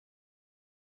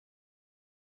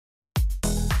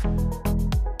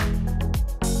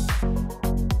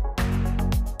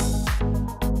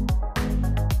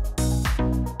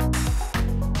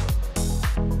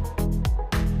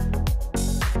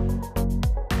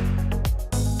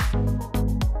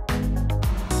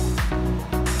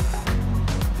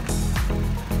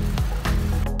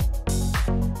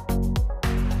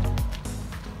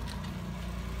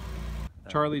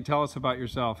Charlie, tell us about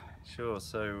yourself. Sure.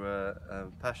 So,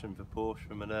 passion for Porsche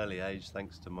from an early age,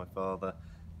 thanks to my father,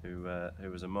 who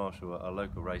was a marshal at our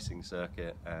local racing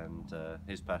circuit, and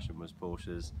his passion was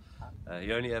Porsches.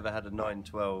 He only ever had a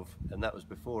 912, and that was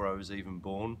before I was even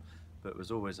born, but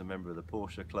was always a member of the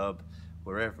Porsche club.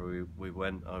 Wherever we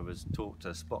went, I was taught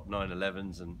to spot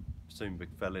 911s, and soon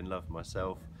fell in love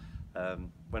myself.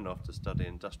 Went off to study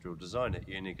industrial design at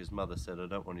uni because mother said, I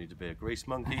don't want you to be a grease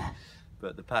monkey,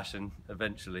 but the passion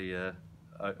eventually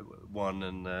won,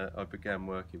 and I began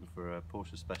working for a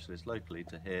Porsche Specialist locally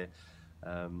to here,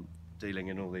 dealing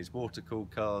in all these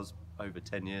water-cooled cars over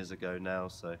 10 years ago now,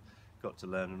 so got to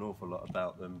learn an awful lot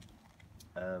about them.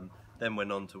 Then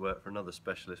went on to work for another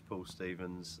specialist, Paul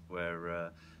Stevens,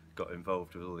 where got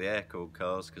involved with all the air-cooled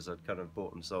cars because I'd kind of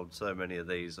bought and sold so many of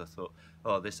these. I thought,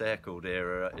 oh, this air-cooled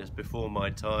era is before my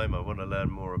time, I want to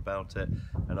learn more about it,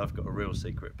 and I've got a real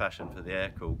secret passion for the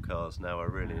air-cooled cars now. I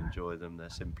really enjoy them, their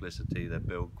simplicity, their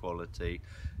build quality.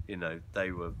 You know,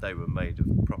 they were made of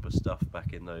proper stuff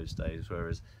back in those days,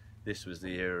 whereas this was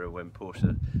the era when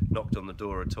Porsche knocked on the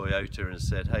door of Toyota and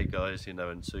said, hey guys, you know,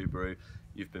 and Subaru,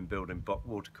 you've been building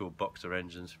water-cooled boxer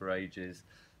engines for ages.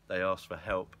 They asked for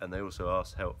help, and they also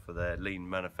asked help for their lean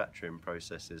manufacturing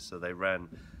processes. So they ran,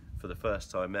 for the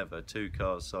first time ever, two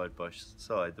cars side by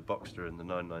side, the Boxster and the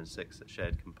 996, that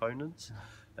shared components.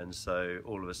 And so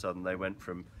all of a sudden they went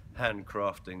from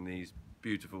handcrafting these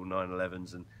beautiful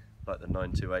 911s, and like the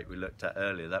 928 we looked at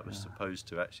earlier, that was supposed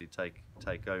to actually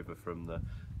take over from the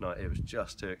night. It was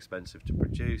just too expensive to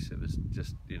produce. It was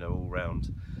just, you know, all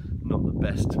round not the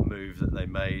best move that they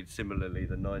made. Similarly,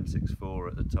 the 964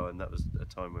 at the time, that was a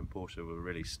time when Porsche were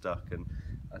really stuck, and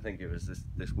I think it was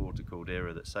this water-cooled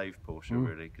era that saved Porsche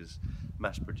really, because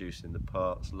mass producing the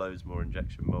parts, loads more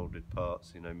injection molded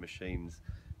parts, you know, machines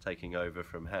taking over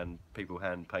from people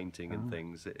hand painting and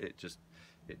things.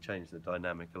 It changed the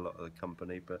dynamic a lot of the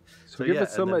company. But so give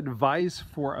us some advice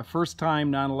for a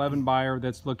first-time 911 buyer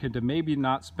that's looking to maybe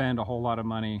not spend a whole lot of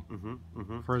money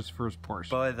for his first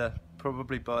Porsche.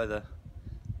 Probably buy the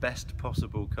best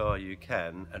possible car you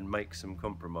can and make some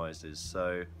compromises.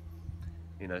 So,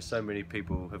 you know, so many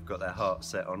people have got their heart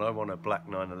set on, I want a black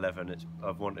 911.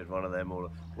 I've wanted one of them all.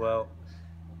 Well,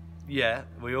 yeah,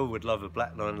 we all would love a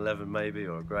black 911 maybe,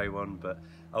 or a grey one, but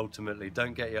ultimately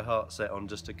don't get your heart set on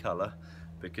just a colour,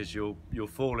 because you'll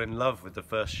fall in love with the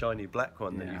first shiny black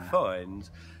one that you find,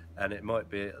 and it might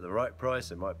be at the right price,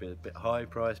 it might be a bit high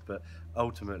price, but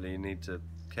ultimately you need to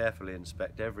carefully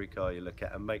inspect every car you look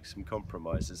at and make some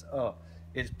compromises. Oh,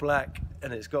 it's black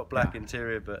and it's got black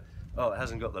interior, but oh, it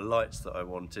hasn't got the lights that I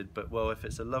wanted. But well, if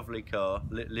it's a lovely car,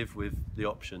 live with the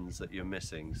options that you're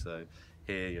missing. So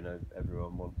here, you know,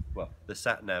 everyone wants, well, the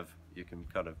sat nav you can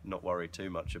kind of not worry too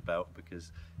much about,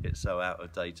 because it's so out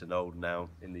of date and old now.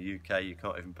 In the UK you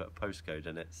can't even put a postcode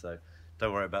in it, so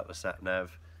don't worry about the sat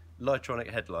nav. Lightronic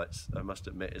headlights, I must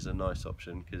admit, is a nice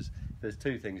option, because there's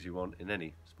two things you want in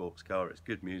any sports car: it's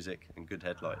good music and good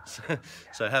headlights.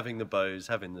 So having the Bose,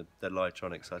 having the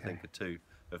Lightronics, I think, are two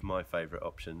of my favourite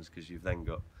options, because you've then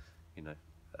got, you know,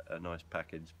 a nice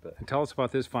package. But and tell us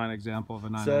about this fine example of a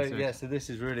 996. So yeah, so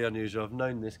this is really unusual. I've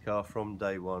known this car from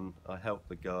day one. I helped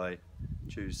the guy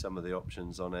choose some of the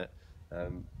options on it. I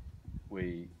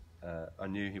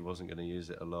knew he wasn't going to use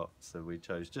it a lot, so we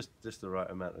chose just the right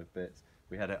amount of bits.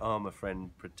 We had it Armour Friend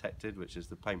protected, which is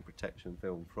the paint protection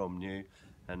film from new,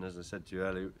 and as I said to you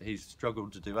earlier, he's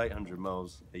struggled to do 800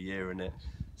 miles a year in it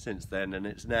since then, and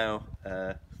it's now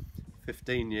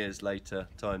 15 years later,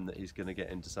 time that he's going to get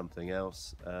into something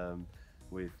else.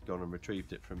 We've gone and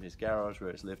retrieved it from his garage, where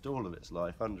it's lived all of its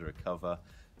life under a cover,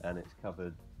 and it's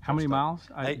covered. How many miles?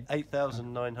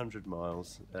 8,900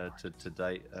 miles to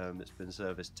date. It's been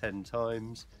serviced 10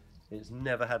 times. It's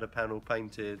never had a panel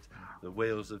painted. The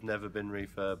wheels have never been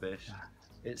refurbished.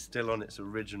 It's still on its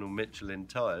original Michelin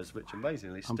tyres, which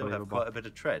amazingly still have quite a bit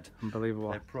of tread.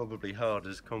 Unbelievable. They're probably hard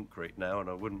as concrete now, and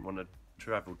I wouldn't want to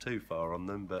travel too far on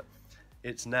them, but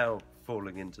it's now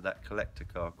falling into that collector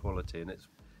car quality, and it's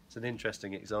an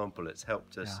interesting example. It's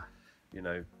helped us, you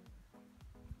know,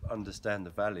 understand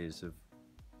the values of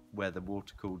where the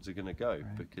water cooleds are going to go,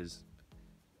 because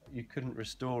you couldn't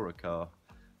restore a car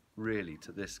really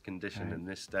to this condition and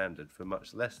this standard for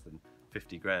much less than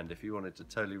 50 grand. If you wanted to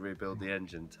totally rebuild the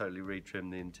engine, totally retrim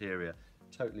the interior,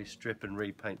 totally strip and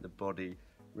repaint the body,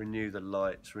 renew the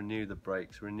lights, renew the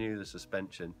brakes, renew the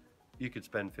suspension, you could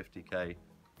spend 50k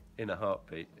in a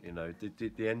heartbeat. You know,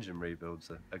 the engine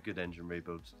rebuilds, a good engine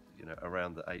rebuilds, you know,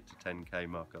 around the 8 to 10k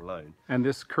mark alone. And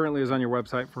this currently is on your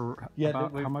website for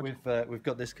about how much? We've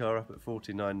got this car up at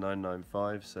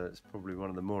 49,995, so it's probably one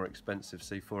of the more expensive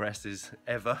C4Ss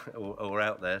ever, or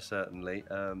out there certainly.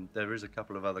 There is a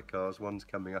couple of other cars. One's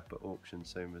coming up at auction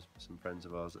soon with some friends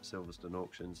of ours at Silverstone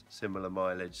Auctions. Similar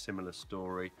mileage, similar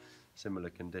story, similar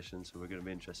conditions. So we're going to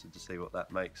be interested to see what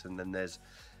that makes. And then there's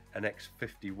an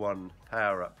X51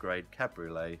 power upgrade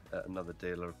cabriolet at another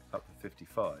dealer up to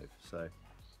 55. So.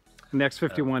 The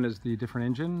X51 is the different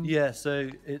engine? Yeah, so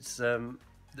it's,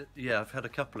 yeah, I've had a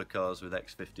couple of cars with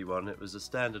X51. It was a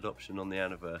standard option on the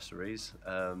anniversaries.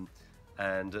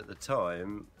 And at the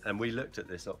time, and we looked at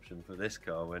this option for this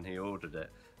car when he ordered it,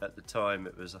 at the time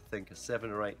it was, I think, a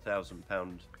 £7,000 or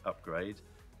 £8,000 upgrade,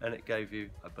 and it gave you,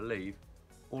 I believe,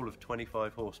 all of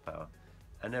 25 horsepower.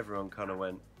 And everyone kind of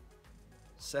went,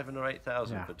 7,000 or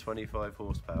 8,000 for 25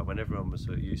 horsepower, when everyone was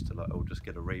sort of used to like, oh, just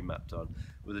get a remap done.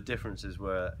 Well, the differences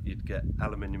were you'd get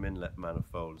aluminium inlet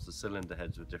manifolds, the cylinder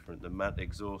heads were different, the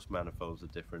exhaust manifolds are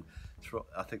different.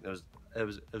 I think there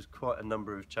was quite a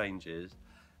number of changes,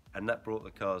 and that brought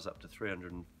the cars up to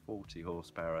 340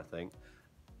 horsepower, I think,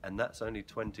 and that's only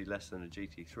 20 less than a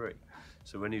GT3.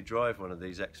 So when you drive one of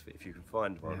these if you can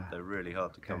find one, they're really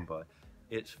hard to come by.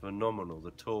 It's phenomenal. The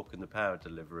torque and the power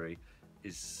delivery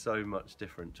is so much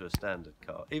different to a standard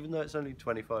car. Even though it's only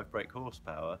 25 brake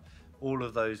horsepower, all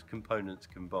of those components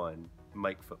combined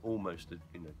make for almost a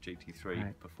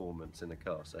GT3 performance in a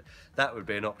car. So that would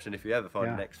be an option if you ever find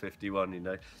an X51. You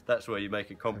know, that's where you make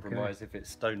a compromise. If it's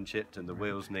stone chipped and the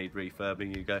wheels need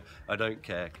refurbing, you go, I don't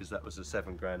care, because that was a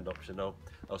 £7,000 option. I'll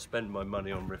spend my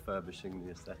money on refurbishing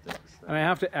the aesthetics. So. And I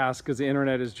have to ask, because the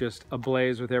internet is just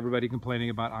ablaze with everybody complaining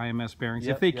about IMS bearings.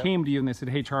 If they came to you and they said,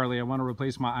 hey Charlie, I want to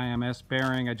replace my IMS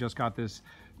bearing, I just got this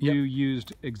new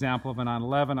used example of a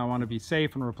 911, I want to be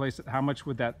safe and replace it, how much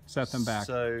would that set them back?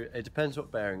 So it depends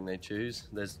what bearing they choose.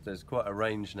 There's quite a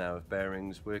range now of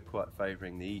bearings. We're quite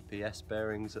favouring the EPS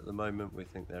bearings at the moment. We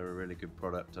think they're a really good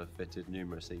product. I've fitted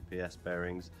numerous EPS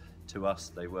bearings. To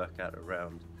us, they work out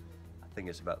around, I think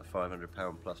it's about the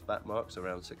 £500 plus VAT marks,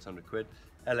 around 600 quid.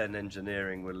 LN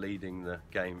Engineering were leading the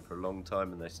game for a long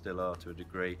time, and they still are to a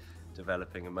degree,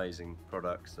 developing amazing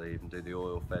products. They even do the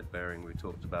oil fed bearing we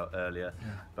talked about earlier,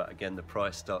 but again the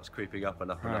price starts creeping up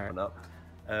and up and up and up.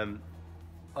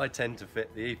 I tend to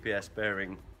fit the EPS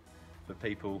bearing for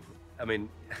people. I mean,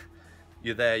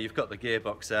 you're there, you've got the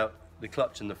gearbox out, the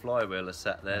clutch and the flywheel are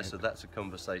sat there, so that's a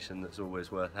conversation that's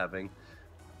always worth having.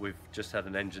 We've just had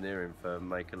an engineering firm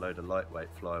make a load of lightweight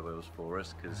flywheels for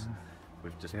us, because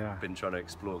we've just been trying to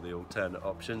explore the alternate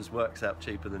options. Works out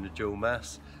cheaper than a dual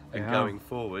mass, and going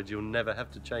forward you'll never have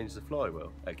to change the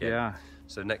flywheel again.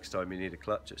 So next time you need a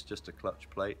clutch, it's just a clutch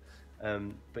plate.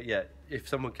 But yeah, if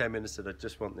someone came in and said, I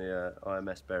just want the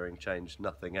IMS bearing changed,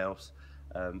 nothing else,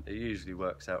 it usually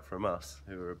works out from us,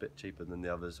 who are a bit cheaper than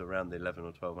the others, around the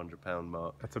 £1,100 or £1,200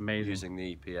 mark. That's amazing. Using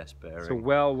the EPS bearing. So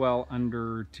well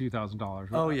under $2,000.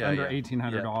 Oh yeah, under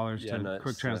 $1,800 to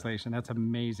quick translation. That's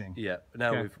amazing. Yeah.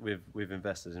 Now we've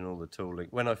invested in all the tooling.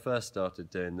 When I first started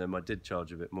doing them, I did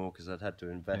charge a bit more because I'd had to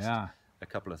invest a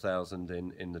couple of thousand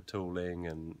in the tooling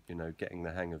and getting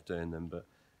the hang of doing them. But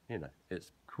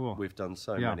it's cool. We've done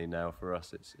so many now. For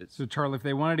us, it's. So Charlie, if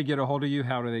they wanted to get a hold of you,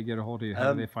 how do they get a hold of you?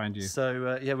 How do they find you?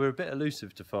 So yeah, we're a bit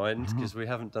elusive to find because we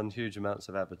haven't done huge amounts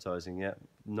of advertising yet.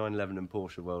 911 and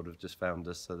Porsche World have just found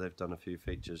us, so they've done a few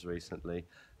features recently.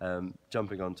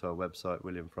 Jumping onto our website,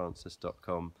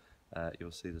 williamfrancis.com,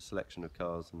 you'll see the selection of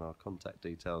cars and our contact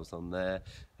details on there.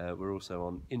 We're also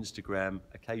on Instagram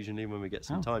occasionally when we get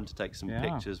some time to take some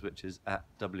pictures, which is at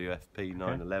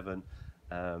WFP911.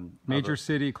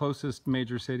 Closest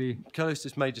major city?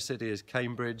 Closest major city is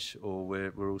Cambridge, or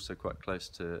we're also quite close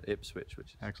to Ipswich,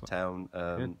 which is a town,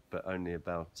 but only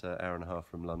about an hour and a half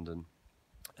from London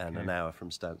and an hour from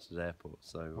Stansted Airport.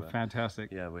 So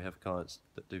fantastic. Yeah, we have clients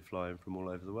that do fly in from all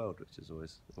over the world, which is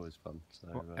always fun.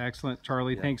 So excellent,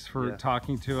 Charlie. Thanks for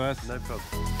talking to us. No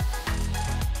problem.